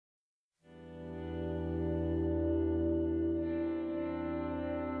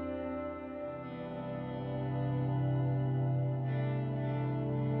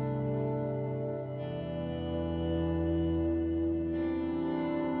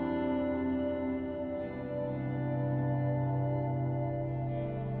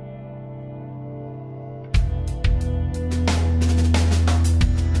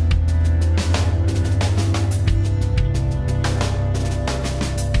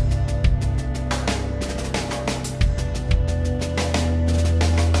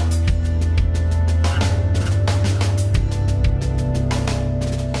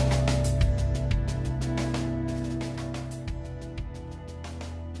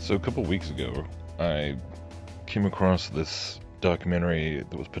So a couple weeks ago, I came across this documentary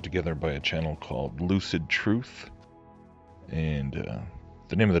that was put together by a channel called Lucid Truth, and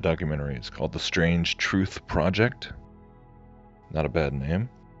the name of the documentary is called The Strange Truth Project. Not a bad name.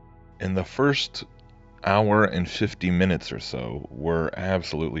 And the first hour and 50 minutes or so were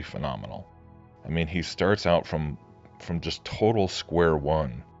absolutely phenomenal. I mean, he starts out from just total square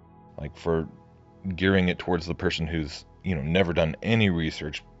one, like for gearing it towards the person who's, never done any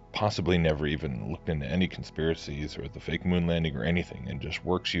research, possibly never even looked into any conspiracies or the fake moon landing or anything, and just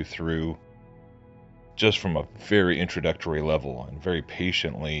works you through just from a very introductory level and very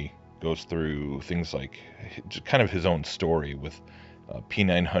patiently goes through things like kind of his own story with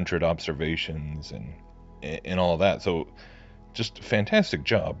P900 observations and all of that. So just fantastic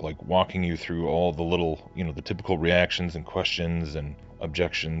job, like walking you through all the little, the typical reactions and questions and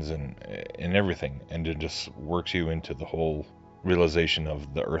objections and everything, and it just works you into the whole realization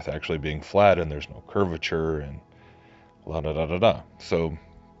of the Earth actually being flat and there's no curvature and la da da da da. So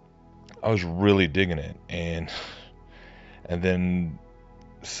I was really digging it, and then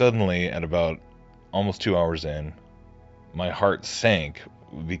suddenly at about almost 2 hours in, my heart sank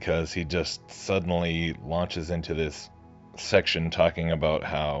because he just suddenly launches into this section talking about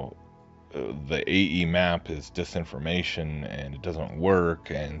how the AE map is disinformation and it doesn't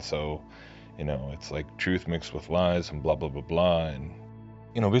work, and so it's like truth mixed with lies and blah blah blah blah, and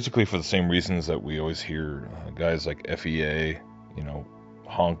basically for the same reasons that we always hear guys like FEA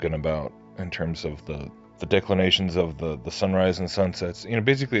honking about in terms of the declinations of the sunrise and sunsets.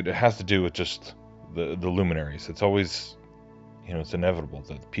 Basically it has to do with just the luminaries. It's always, it's inevitable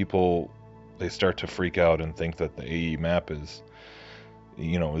that people, they start to freak out and think that the AE map is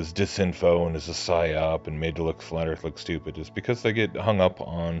disinfo and is a psyop and made to look flat Earth look stupid, is because they get hung up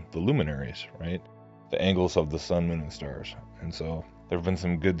on the luminaries, right? The angles of the sun, moon, and stars. And so there have been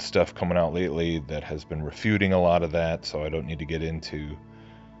some good stuff coming out lately that has been refuting a lot of that, so I don't need to get into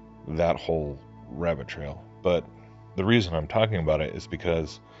that whole rabbit trail. But the reason I'm talking about it is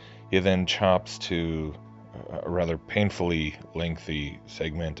because he then chops to a rather painfully lengthy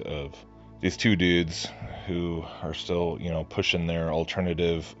segment of these two dudes who are still, pushing their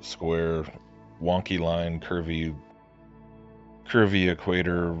alternative square, wonky line, curvy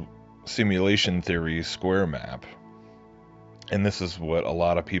equator simulation theory square map. And this is what a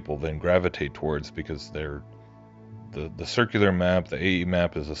lot of people then gravitate towards, because they're the circular map, the AE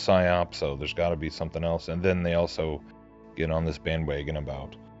map, is a psyop, so there's got to be something else. And then they also get on this bandwagon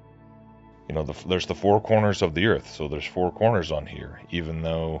about, there's the four corners of the Earth, so there's four corners on here, even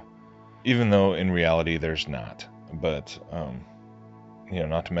though in reality there's not. But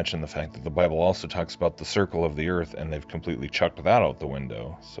not to mention the fact that the Bible also talks about the circle of the Earth, and they've completely chucked that out the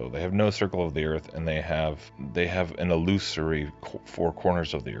window. So they have no circle of the Earth, and they have an illusory four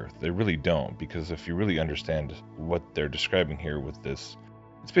corners of the Earth. They really don't, because if you really understand what they're describing here with this,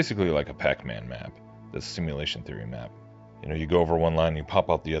 it's basically like a pac-man map, this simulation theory map. You go over one line, you pop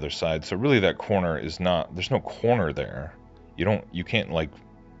out the other side. So really that corner is not, there's no corner there. You can't like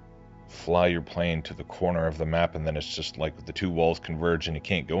fly your plane to the corner of the map and then it's just like the two walls converge and you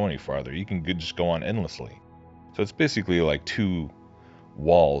can't go any farther. You can just go on endlessly. So it's basically like two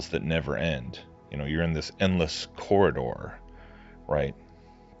walls that never end. You're in this endless corridor, right?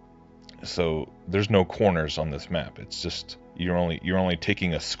 So there's no corners on this map. It's just you're only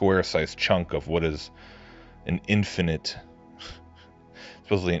taking a square-sized chunk of what is an infinite,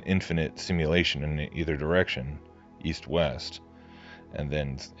 supposedly an infinite simulation in either direction, east-west. And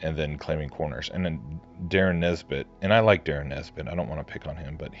then claiming corners. And then Darren Nesbitt, and I like Darren Nesbitt, I don't want to pick on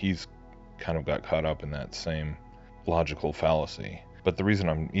him, but he's kind of got caught up in that same logical fallacy. But the reason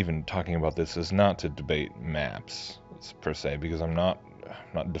I'm even talking about this is not to debate maps per se, because I'm not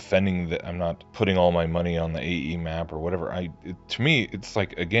defending that. I'm not putting all my money on the AE map or whatever. To me, it's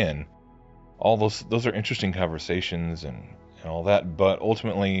like, again, all those are interesting conversations and all that, but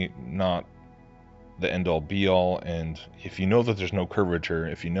ultimately not the end all be all. And if you know that there's no curvature,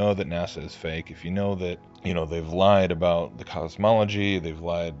 if you know that NASA is fake, if you know that they've lied about the cosmology, they've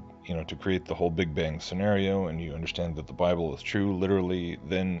lied to create the whole Big Bang scenario, and you understand that the Bible is true literally,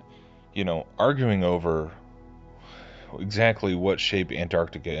 then arguing over exactly what shape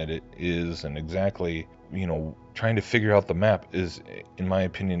Antarctica is and exactly trying to figure out the map is, in my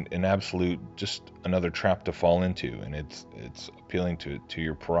opinion, an absolute just another trap to fall into. And it's appealing to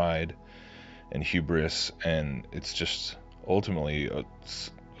your pride and hubris, and it's just ultimately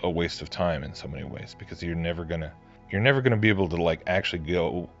a waste of time in so many ways, because you're never gonna be able to like actually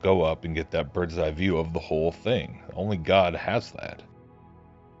go up and get that bird's eye view of the whole thing. Only God has that.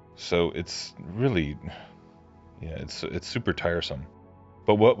 So it's really, yeah, it's super tiresome.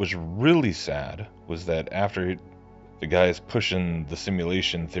 But what was really sad was that after the guys pushing the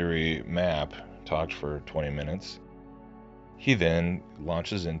simulation theory map talked for 20 minutes, he then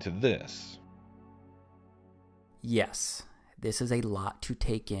launches into this. Yes, this is a lot to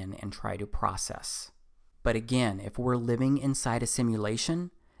take in and try to process. But again, if we're living inside a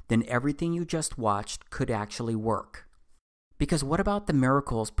simulation, then everything you just watched could actually work. Because what about the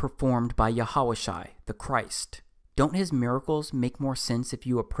miracles performed by Yahushua, the Christ? Don't his miracles make more sense if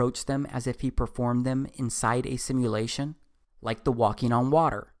you approach them as if he performed them inside a simulation? Like the walking on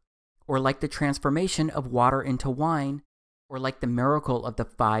water, or like the transformation of water into wine, or like the miracle of the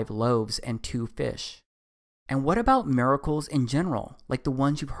 5 loaves and 2 fish. And what about miracles in general, like the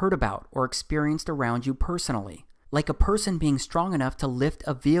ones you've heard about or experienced around you personally? Like a person being strong enough to lift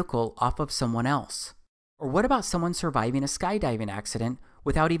a vehicle off of someone else? Or what about someone surviving a skydiving accident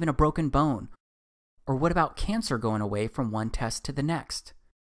without even a broken bone? Or what about cancer going away from one test to the next?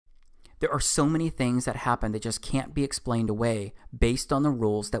 There are so many things that happen that just can't be explained away based on the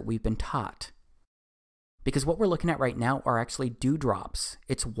rules that we've been taught. Because what we're looking at right now are actually dewdrops.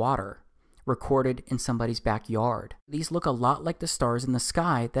 It's water, recorded in somebody's backyard. These look a lot like the stars in the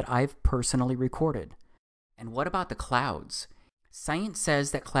sky that I've personally recorded. And what about the clouds? Science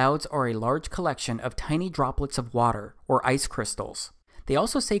says that clouds are a large collection of tiny droplets of water or ice crystals. They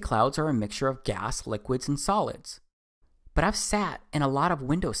also say clouds are a mixture of gas, liquids, and solids. But I've sat in a lot of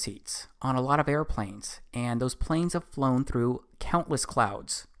window seats on a lot of airplanes, and those planes have flown through countless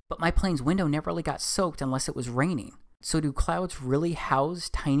clouds. But my plane's window never really got soaked unless it was raining. So do clouds really house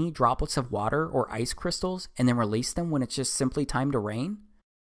tiny droplets of water or ice crystals and then release them when it's just simply time to rain?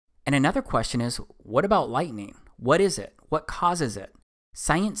 And another question is, what about lightning? What is it? What causes it?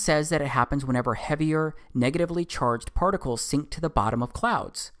 Science says that it happens whenever heavier, negatively charged particles sink to the bottom of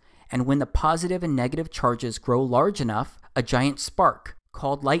clouds. And when the positive and negative charges grow large enough, a giant spark,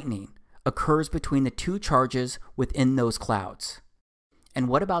 called lightning, occurs between the 2 charges within those clouds. And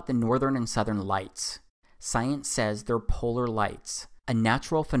what about the northern and southern lights? Science says they're polar lights, a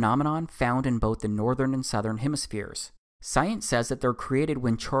natural phenomenon found in both the northern and southern hemispheres. Science says that they're created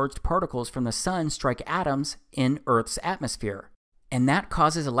when charged particles from the sun strike atoms in Earth's atmosphere. And that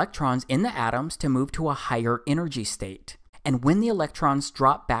causes electrons in the atoms to move to a higher energy state. And when the electrons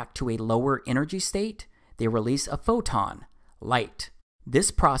drop back to a lower energy state, they release a photon, light. This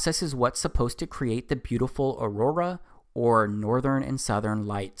process is what's supposed to create the beautiful aurora or northern and southern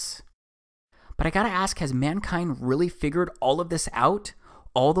lights. But I gotta ask, has mankind really figured all of this out,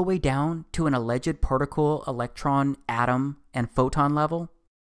 all the way down to an alleged particle, electron, atom, and photon level?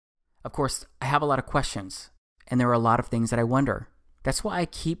 Of course, I have a lot of questions, and there are a lot of things that I wonder. That's why I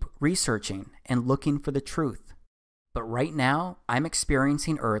keep researching and looking for the truth. But right now, I'm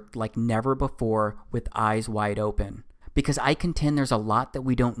experiencing Earth like never before with eyes wide open. Because I contend there's a lot that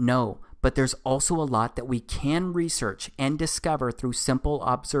we don't know, but there's also a lot that we can research and discover through simple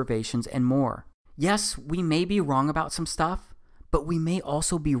observations and more. Yes, we may be wrong about some stuff, but we may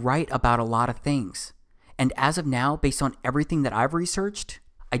also be right about a lot of things. And as of now, based on everything that I've researched,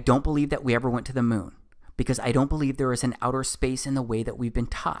 I don't believe that we ever went to the moon, because I don't believe there is an outer space in the way that we've been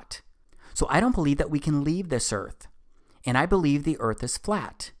taught. So I don't believe that we can leave this Earth. And I believe the Earth is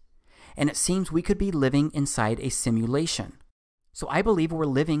flat. And it seems we could be living inside a simulation. So I believe we're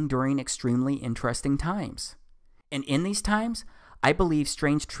living during extremely interesting times. And in these times, I believe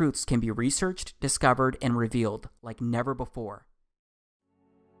strange truths can be researched, discovered, and revealed like never before.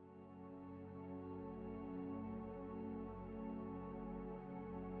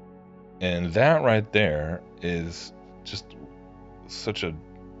 And that right there is just such a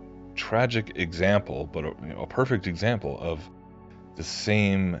tragic example, but a perfect example of the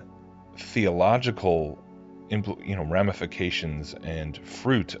same theological ramifications and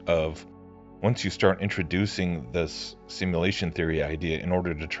fruit of once you start introducing this simulation theory idea in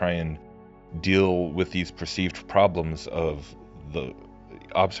order to try and deal with these perceived problems of the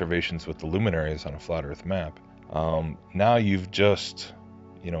observations with the luminaries on a flat Earth map. Now you've just,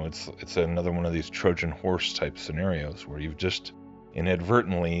 it's another one of these Trojan horse type scenarios where you've just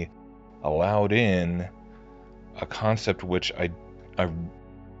inadvertently allowed in a concept which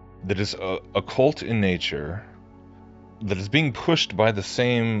that is occult in nature, that is being pushed by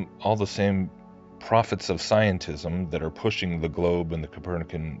all the same prophets of scientism that are pushing the globe and the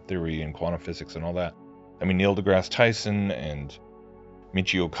Copernican theory and quantum physics and all that. I mean, Neil deGrasse Tyson and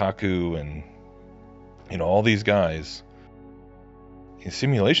Michio Kaku and all these guys.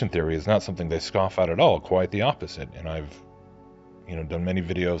 Simulation theory is not something they scoff at all, quite the opposite. And I've done many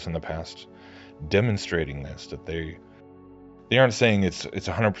videos in the past demonstrating this, that they aren't saying it's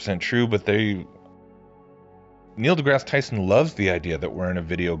 100% true, but they Neil deGrasse Tyson loves the idea that we're in a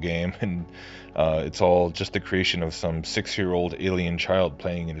video game and it's all just the creation of some 6-year-old alien child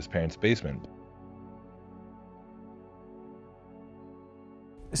playing in his parents' basement.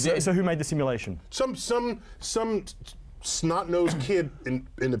 So who made the simulation? Some snot-nosed kid in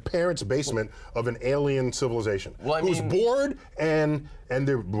the parents' basement of an alien civilization who's bored and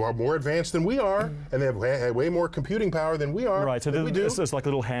they're more advanced than we are, and they have way more computing power than we are. Right, so it's like a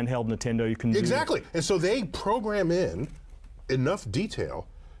little handheld Nintendo you can Exactly, and so they program in enough detail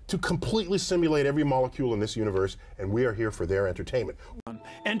to completely simulate every molecule in this universe, and we are here for their entertainment.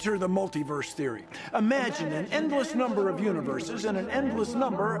 Enter the multiverse theory. Imagine an endless number of universes and an endless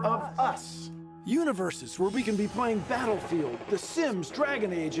number of us. Universes where we can be playing Battlefield, The Sims,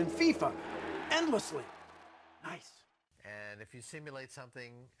 Dragon Age, and FIFA endlessly. Nice. And if you simulate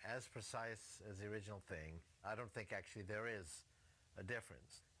something as precise as the original thing, I don't think actually there is a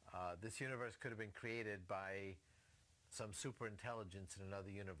difference. This universe could have been created by some super intelligence in another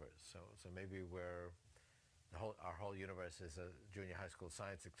universe. So maybe our whole universe is a junior high school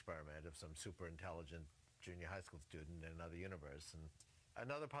science experiment of some super intelligent junior high school student in another universe. And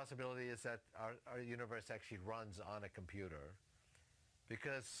another possibility is that our universe actually runs on a computer,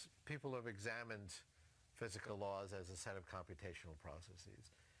 because people have examined physical laws as a set of computational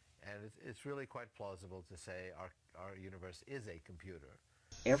processes. And it's really quite plausible to say our universe is a computer.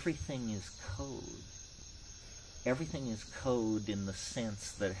 Everything is code. Everything is code in the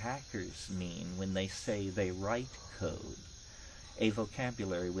sense that hackers mean when they say they write code. A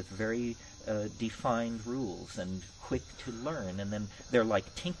vocabulary with very defined rules and quick to learn, and then they're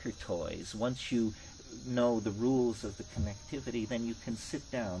like tinker toys. Once you know the rules of the connectivity, then you can sit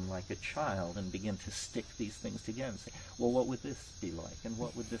down like a child and begin to stick these things together and say, well, what would this be like, and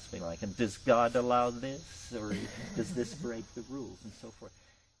what would this be like, and does God allow this, or does this break the rules, and so forth.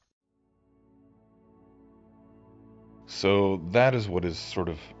 So that is what is sort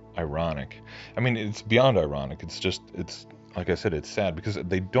of ironic. I mean, it's beyond ironic. It's like I said, it's sad because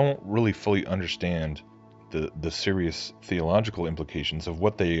they don't really fully understand the serious theological implications of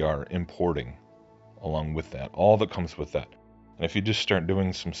what they are importing along with that, all that comes with that. And if you just start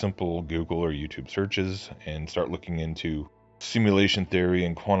doing some simple Google or YouTube searches and start looking into simulation theory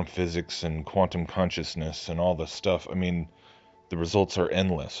and quantum physics and quantum consciousness and all this stuff, I mean, the results are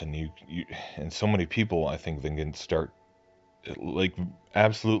endless, and you and so many people, I think, then can start, like,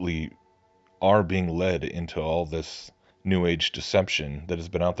 absolutely are being led into all this new age deception that has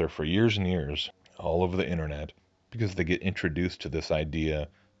been out there for years and years all over the internet, because they get introduced to this idea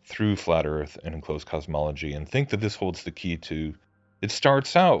through flat earth and enclosed cosmology and think that this holds the key to, it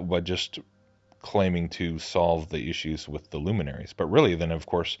starts out by just claiming to solve the issues with the luminaries, but really then, of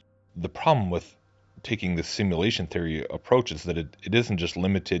course, the problem with taking the simulation theory approach is that it isn't just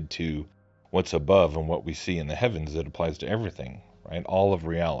limited to what's above and what we see in the heavens. It applies to everything, right? All of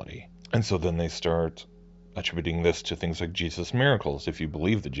reality. And so then they start attributing this to things like Jesus' miracles. If you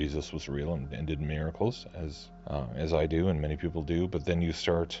believe that Jesus was real and did miracles, as I do and many people do, but then you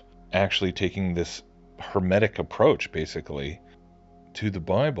start actually taking this hermetic approach, basically, to the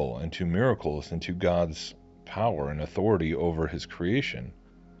Bible and to miracles and to God's power and authority over his creation.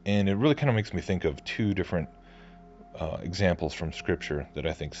 And it really kind of makes me think of two different examples from Scripture that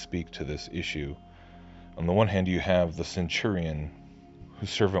I think speak to this issue. On the one hand, you have the centurion whose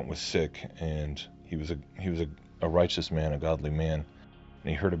servant was sick, and he was a righteous man, a godly man, and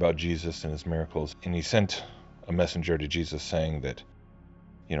he heard about Jesus and his miracles, and he sent a messenger to Jesus saying that,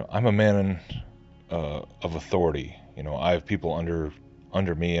 I'm a man of authority. I have people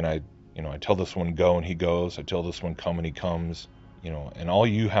under me, and I tell this one go and he goes. I tell this one come and he comes. And all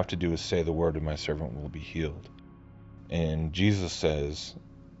you have to do is say the word and my servant will be healed. And Jesus says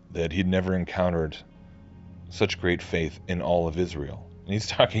that he'd never encountered such great faith in all of Israel. And he's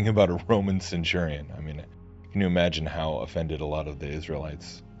talking about a Roman centurion. I mean, can you imagine how offended a lot of the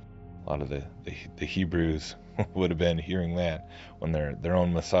Israelites, a lot of the Hebrews would have been hearing that when their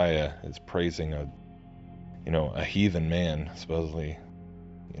own Messiah is praising a heathen man, supposedly,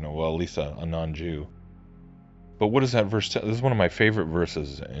 well, at least a non-Jew. But what does that verse tell? This is one of my favorite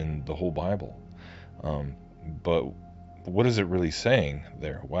verses in the whole Bible. But what is it really saying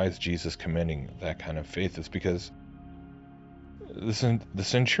there? Why is Jesus commending that kind of faith? It's because the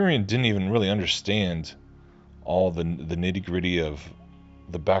centurion didn't even really understand all the nitty-gritty of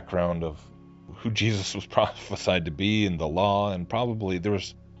the background of who Jesus was prophesied to be and the law, and probably there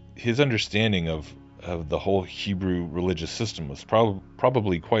was his understanding of the whole Hebrew religious system was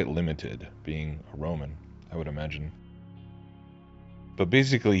probably quite limited, being a Roman, I would imagine. But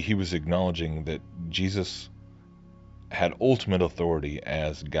basically he was acknowledging that Jesus had ultimate authority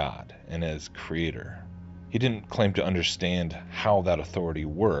as God and as creator, he didn't claim to understand how that authority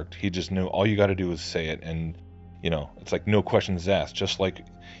worked. He just knew all you got to do is say it, and it's like no questions asked. Just like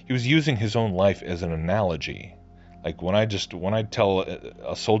he was using his own life as an analogy. Like when I tell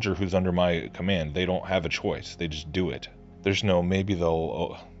a soldier who's under my command, they don't have a choice. They just do it. There's no maybe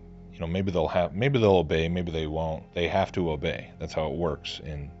they'll maybe they'll obey, maybe they won't. They have to obey. That's how it works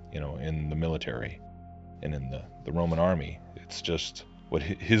in the military and in the Roman army. It's just what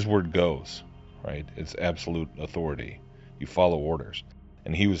his word goes, right? It's absolute authority. You follow orders.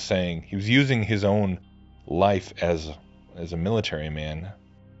 And he was using his own life as a military man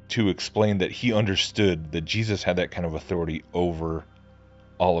to explain that he understood that Jesus had that kind of authority over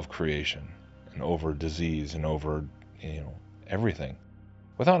all of creation and over disease and over everything,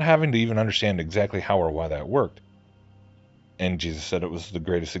 without having to even understand exactly how or why that worked. And Jesus said it was the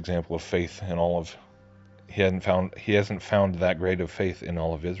greatest example of faith in all of he hasn't found that great of faith in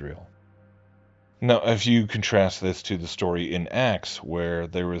all of Israel. Now, if you contrast this to the story in Acts, where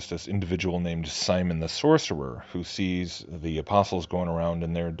there was this individual named Simon the sorcerer who sees the apostles going around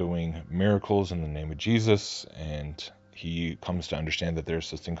and they're doing miracles in the name of Jesus, and he comes to understand that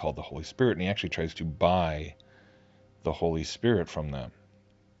there's this thing called the Holy Spirit, and he actually tries to buy the Holy Spirit from them.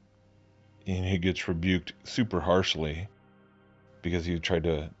 And he gets rebuked super harshly because he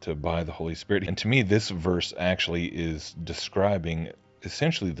tried to buy the Holy Spirit. And to me, this verse actually is describing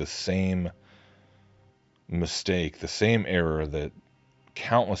essentially the same mistake, the same error that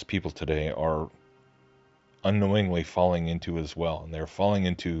countless people today are unknowingly falling into as well. And they're falling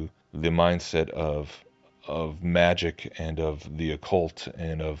into the mindset of magic and of the occult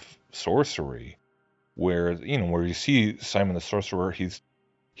and of sorcery, where you see Simon the sorcerer,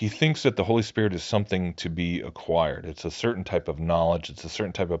 he thinks that the Holy Spirit is something to be acquired. It's a certain type of knowledge, it's a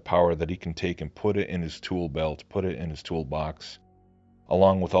certain type of power that he can take and put it in his tool belt, put it in his toolbox,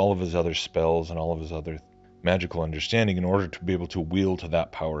 along with all of his other spells and all of his other magical understanding, in order to be able to wield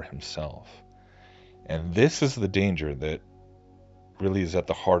that power himself. And this is the danger that really is at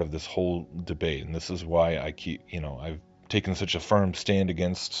the heart of this whole debate. And this is why I've taken such a firm stand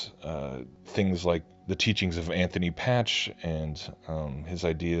against things like the teachings of Anthony Patch and his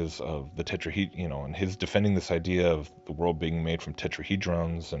ideas of the and his defending this idea of the world being made from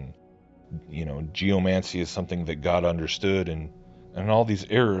tetrahedrons, and geomancy is something that God understood, and all these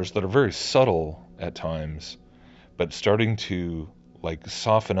errors that are very subtle at times, but starting to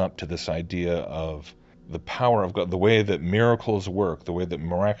soften up to this idea of the power of God. The way that miracles work, the way that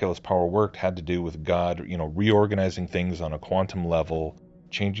miraculous power worked, had to do with God, reorganizing things on a quantum level,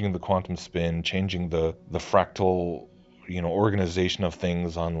 changing the quantum spin, changing the fractal, organization of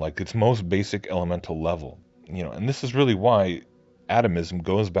things on its most basic elemental level. And this is really why atomism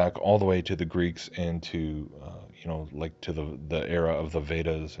goes back all the way to the Greeks and to to the era of the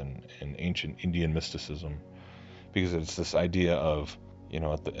Vedas and ancient Indian mysticism, because it's this idea of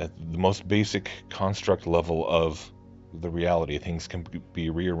at the most basic construct level of the reality, things can be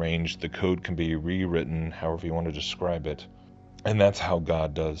rearranged, the code can be rewritten, however you want to describe it. And that's how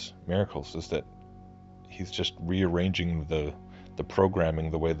God does miracles, is that he's just rearranging the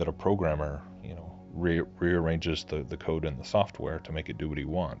programming the way that a programmer rearranges the code in the software to make it do what he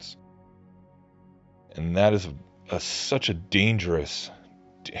wants. And that is such a dangerous,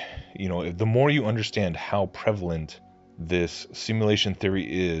 the more you understand how prevalent this simulation theory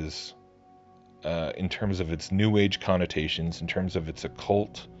is, in terms of its new age connotations, in terms of its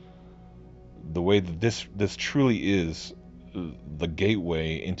occult, the way that this truly is the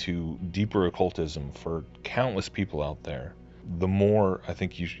gateway into deeper occultism for countless people out there, the more I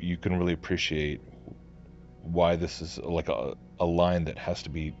think you can really appreciate why this is a line that has to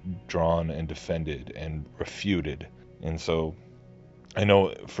be drawn and defended and refuted. And so I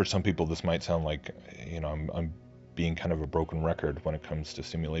know for some people this might sound like I'm being kind of a broken record when it comes to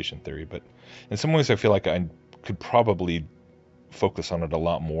simulation theory, but in some ways I feel like I could probably focus on it a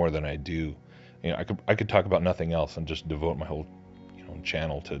lot more than I do. I could talk about nothing else and just devote my whole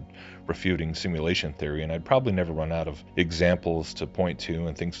channel to refuting simulation theory, and I'd probably never run out of examples to point to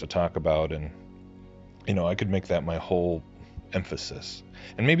and things to talk about, and I could make that my whole emphasis.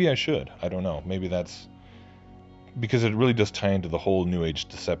 And maybe I should. I don't know. Maybe that's because it really does tie into the whole New Age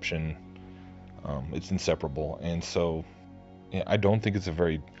deception. It's inseparable, and so I don't think it's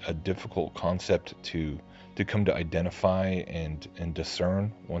a difficult concept to come to identify and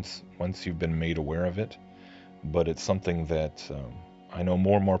discern once you've been made aware of it. But it's something that I know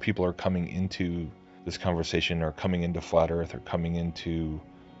more and more people are coming into this conversation, or coming into Flat Earth, or coming into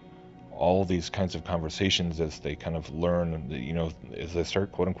all these kinds of conversations as they kind of learn, as they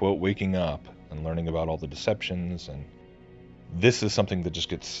start quote unquote waking up and learning about all the deceptions. And this is something that just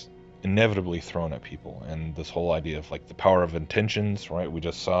gets inevitably thrown at people. And this whole idea of like the power of intentions, right? We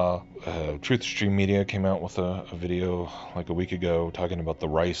just saw Truth Stream Media came out with a video like a week ago talking about the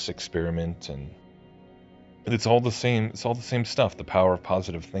rice experiment, and it's all the same. It's all the same stuff. The power of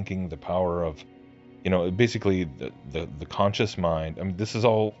positive thinking, the power of, basically the conscious mind. I mean, this is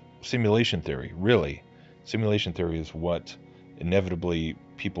all simulation theory, really. Simulation theory is what inevitably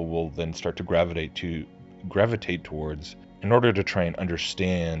people will then start to gravitate towards in order to try and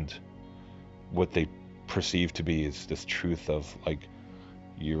understand what they perceive to be is this truth of like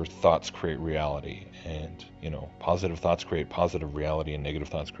your thoughts create reality, and positive thoughts create positive reality, and negative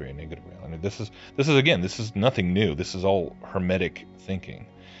thoughts create negative reality. This is nothing new. This is all Hermetic thinking,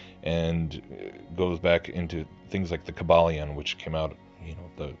 and goes back into things like the Kabbalion, which came out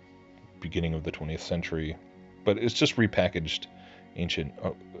the beginning of the 20th century, but it's just repackaged ancient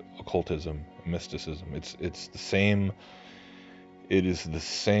occultism, mysticism. It's the same. It is the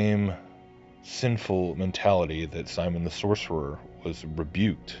same sinful mentality that Simon the Sorcerer was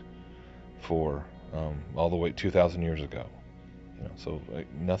rebuked for all the way 2,000 years ago. So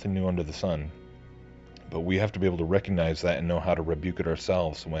nothing new under the sun. But we have to be able to recognize that and know how to rebuke it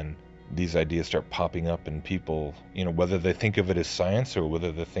ourselves when these ideas start popping up in people, whether they think of it as science or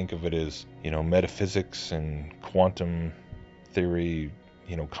whether they think of it as, metaphysics and quantum theory,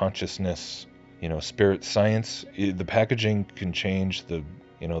 consciousness, spirit science. The packaging can change, the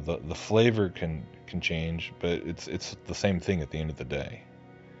flavor can change, but it's the same thing at the end of the day.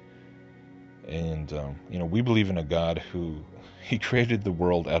 And we believe in a God who he created the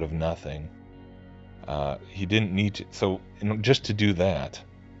world out of nothing. He didn't need to, so just to do that,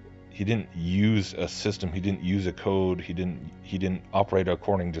 he didn't use a system, he didn't use a code, he didn't operate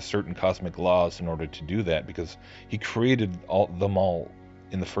according to certain cosmic laws in order to do that, because he created them all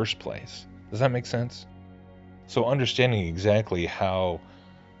in the first place. Does that make sense? So understanding exactly how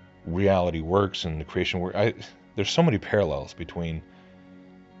reality works and the creation work, there's so many parallels between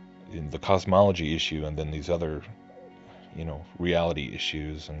the cosmology issue and then these other reality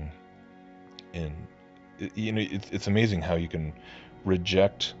issues, and it's amazing how you can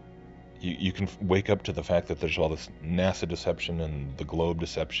reject, you can wake up to the fact that there's all this NASA deception and the globe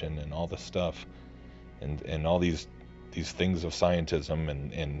deception and all this stuff, and all these things of scientism,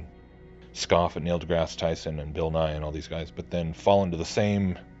 and scoff at Neil deGrasse Tyson and Bill Nye and all these guys, but then fall into the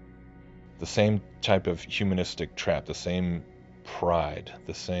same type of humanistic trap, the same pride,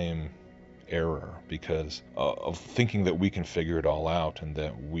 the same error, because of thinking that we can figure it all out, and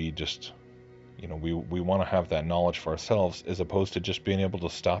that we just we want to have that knowledge for ourselves, as opposed to just being able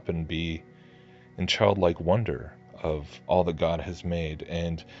to stop and be in childlike wonder of all that God has made,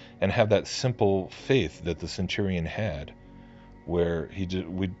 and have that simple faith that the centurion had, where he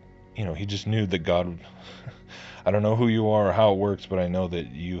just knew that God, I don't know who you are or how it works, but I know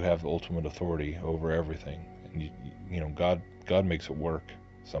that you have ultimate authority over everything, and God makes it work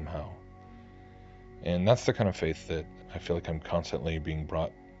somehow. And that's the kind of faith that I feel like I'm constantly being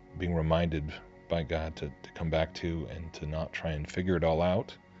reminded by God to come back to, and to not try and figure it all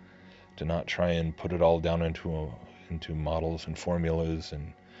out, to not try and put it all down into models and formulas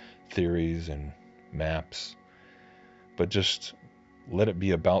and theories and maps, but just let it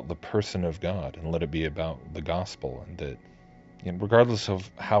be about the person of God, and let it be about the gospel, and that regardless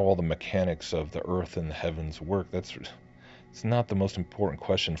of how all the mechanics of the earth and the heavens work, it's not the most important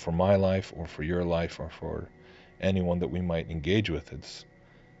question for my life or for your life or for anyone that we might engage with. It's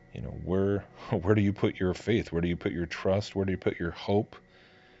where do you put your faith? Where do you put your trust? Where do you put your hope?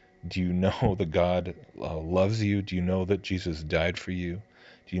 Do you know that God loves you? Do you know that Jesus died for you?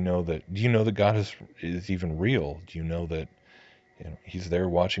 Do you know that God is even real? Do you know that he's there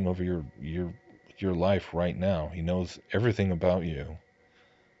watching over your life right now? He knows everything about you,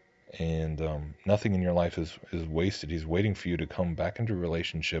 and nothing in your life is wasted. He's waiting for you to come back into a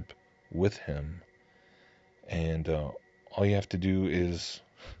relationship with him, and all you have to do is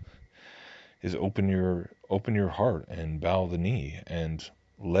open your heart and bow the knee and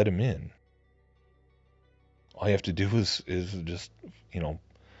let him in. All you have to do is just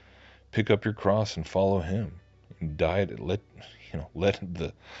pick up your cross and follow him, and die. Let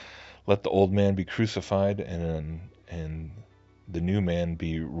the old man be crucified, and the new man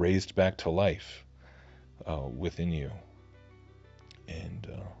be raised back to life within you, and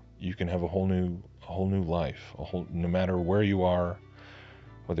you can have a whole new life, no matter where you are,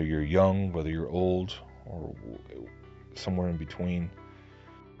 whether you're young, whether you're old, or somewhere in between.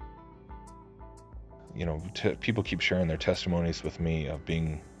 People keep sharing their testimonies with me of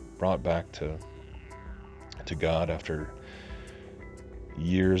being brought back to God after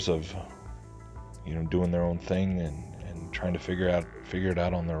years of doing their own thing, and trying to figure it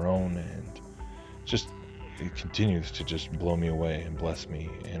out on their own, and it continues to just blow me away and bless me.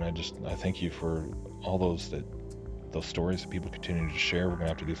 And I thank you for all those stories that people continue to share. We're gonna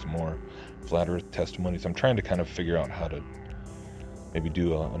have to do some more flat earth testimonies. I'm trying to kind of figure out how to maybe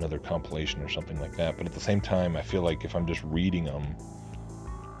do another compilation or something like that. But at the same time, I feel like if I'm just reading them,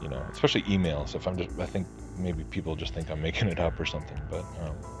 especially emails, I think maybe people just think I'm making it up or something, but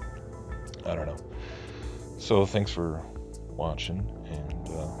I don't know. So thanks for watching, and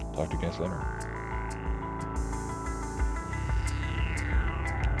talk to you guys later.